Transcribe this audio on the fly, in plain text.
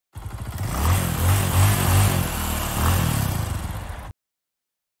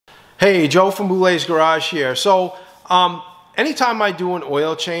Hey, Joe from Boulet's Garage here. So, anytime I do an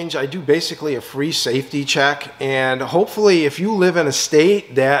oil change, I do basically a free safety check. And hopefully, if you live in a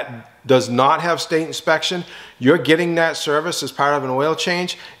state that does not have state inspection, you're getting that service as part of an oil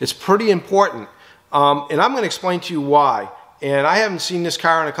change. It's pretty important. And I'm going to explain to you why. And I haven't seen this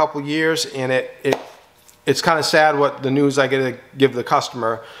car in a couple years, and it's kind of sad what the news I get to give the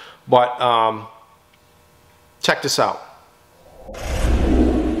customer. But check this out.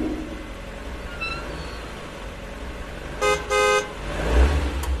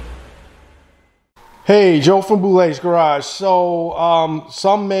 Hey, Joe from Boulet's Garage. So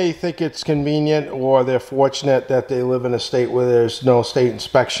some may think it's convenient, or they're fortunate that they live in a state where there's no state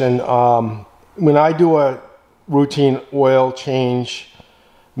inspection. When I do a routine oil change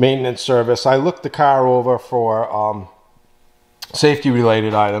maintenance service, I look the car over for safety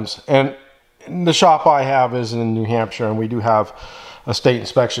related items. And the shop I have is in New Hampshire, and we do have a state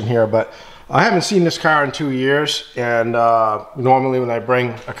inspection here, but I haven't seen this car in 2 years, and normally when I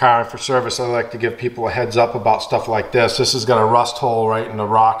bring a car in for service, I like to give people a heads up about stuff like this. This has got a rust hole right in the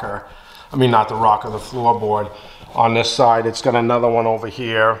rocker. I mean, not the rocker, the floorboard on this side. It's got another one over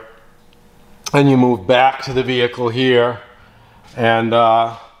here. And you move back to the vehicle here, and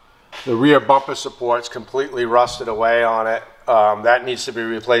the rear bumper support's completely rusted away on it. That needs to be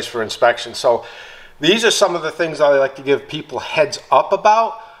replaced for inspection. So these are some of the things I like to give people heads up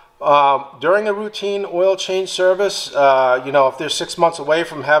about. During a routine oil change service, you know, if they're 6 months away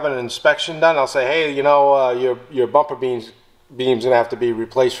from having an inspection done, I'll say, hey, you know, your bumper beam's gonna have to be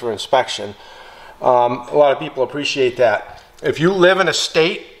replaced for inspection. A lot of people appreciate that. If you live in a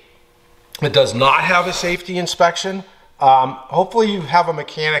state that does not have a safety inspection, hopefully you have a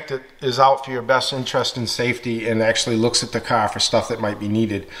mechanic that is out for your best interest in safety and actually looks at the car for stuff that might be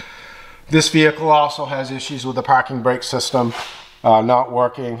needed. This vehicle also has issues with the parking brake system not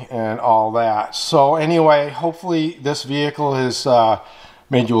working and all that. So anyway, hopefully this vehicle has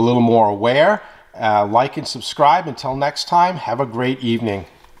made you a little more aware. Like and subscribe. Until next time, have a great evening.